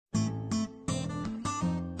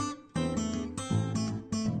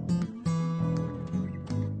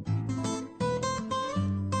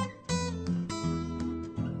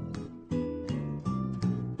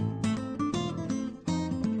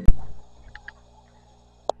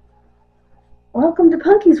Welcome to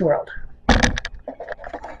Punky's World.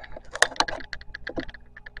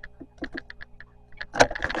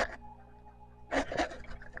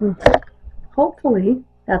 Hopefully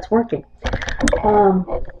that's working.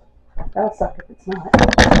 That'll suck if it's not.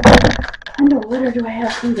 Under order do I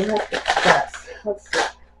have some direct express? Let's see.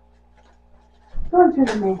 Going through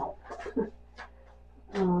the mail.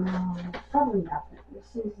 Probably nothing.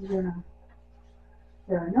 This is your.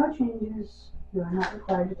 There are no changes. You are not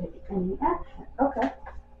required to take any action. Okay.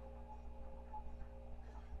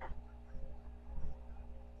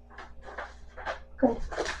 Okay.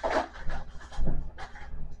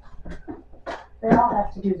 They all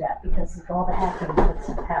have to do that because of all the hacking that's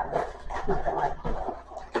happened. Not gonna lie.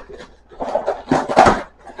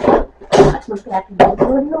 That's my packing. It's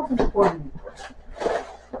already open for me.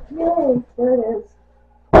 Yay! There it is.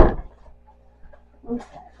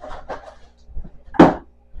 Okay.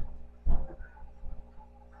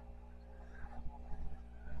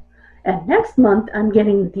 And next month, I'm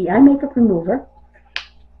getting the eye makeup remover.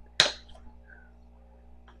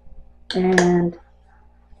 And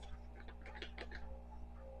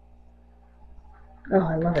oh,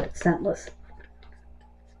 I love it. It's scentless.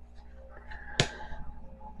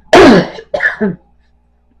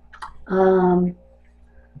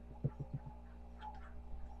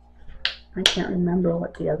 I can't remember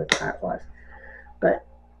what the other part was, but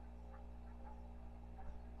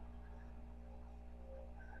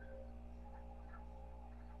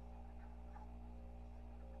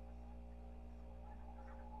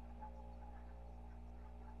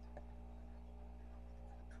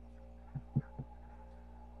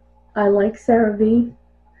I like CeraVe.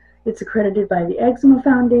 It's accredited by the Eczema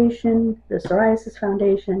Foundation, the Psoriasis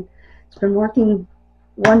Foundation. It's been working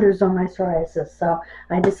wonders on my psoriasis, so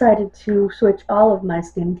I decided to switch all of my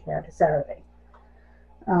skincare to CeraVe.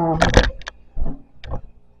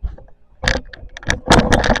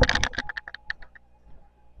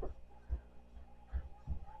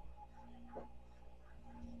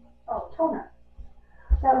 Oh, toner.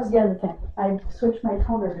 That was the other thing. I switched my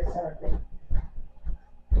toner to CeraVe.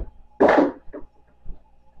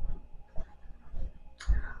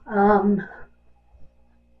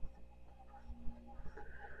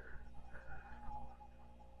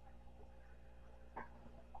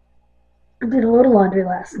 I did a little laundry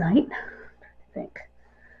last night, I think.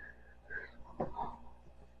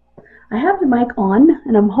 I have the mic on,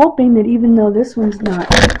 and I'm hoping that even though this one's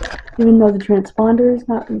not, even though the transponder is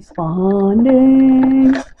not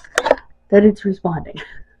responding, that it's responding.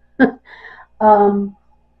 But I'm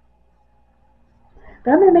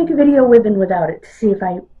going to make a video with and without it to see if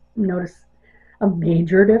I notice a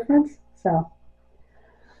major difference. So,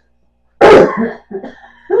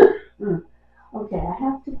 okay, I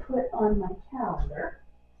have to put on my calendar.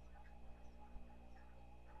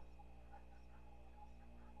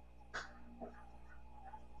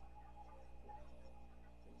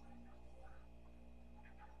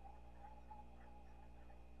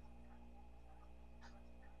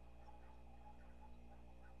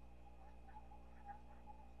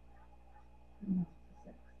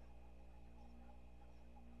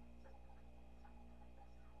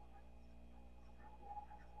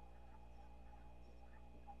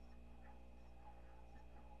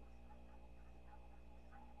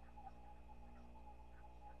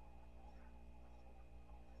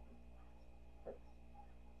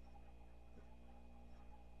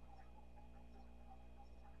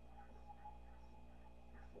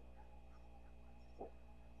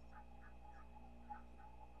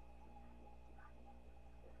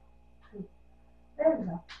 There we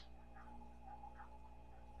go.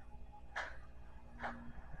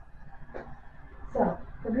 So,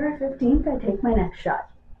 February 15th, I take my next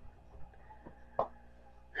shot.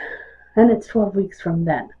 And it's 12 weeks from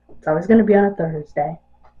then. It's always going to be on a Thursday.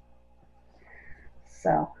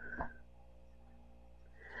 So,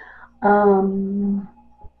 I'm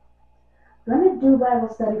going to do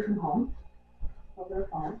Bible study from home, over the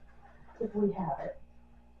phone, if we have it.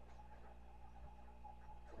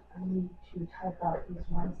 I need to type out these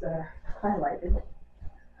ones that are highlighted.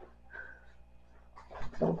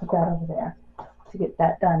 So we'll put that over there to get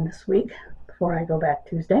that done this week before I go back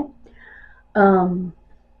Tuesday.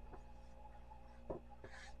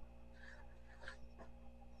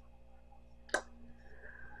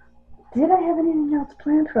 Did I have anything else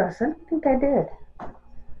planned for us? I don't think I did.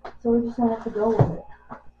 So we're just going to have to go with it.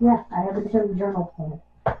 Yeah, I have a journal planned.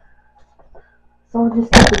 So we'll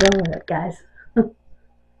just have to go with it, guys.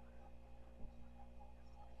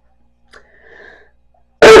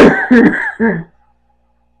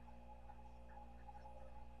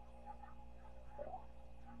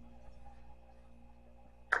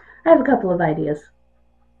 I have a couple of ideas.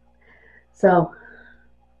 So,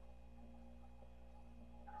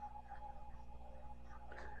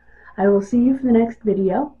 I will see you for the next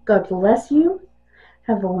video. God bless you.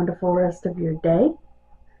 Have a wonderful rest of your day.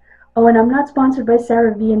 Oh, and I'm not sponsored by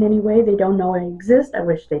CeraVe in any way. They don't know I exist. I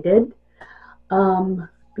wish they did.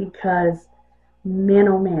 Because, man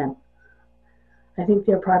oh man, I think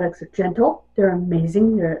their products are gentle. They're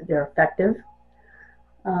amazing. They're effective.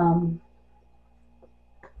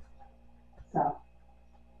 So,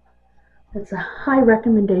 it's a high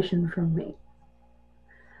recommendation from me.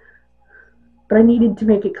 But I needed to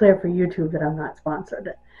make it clear for YouTube that I'm not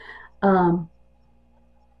sponsored.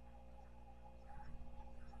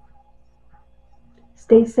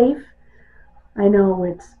 Stay safe. I know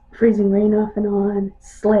it's freezing rain off and on.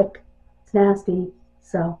 It's slick. It's nasty.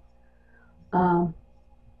 So,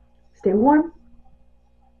 stay warm.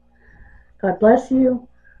 God bless you.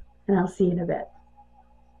 And I'll see you in a bit.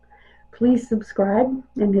 Please subscribe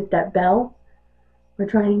and hit that bell. We're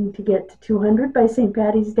trying to get to 200 by St.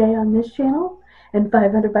 Patty's Day on this channel and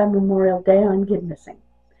 500 by Memorial Day on Kid Missing.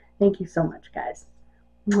 Thank you so much, guys.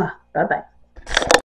 Mwah. Bye-bye.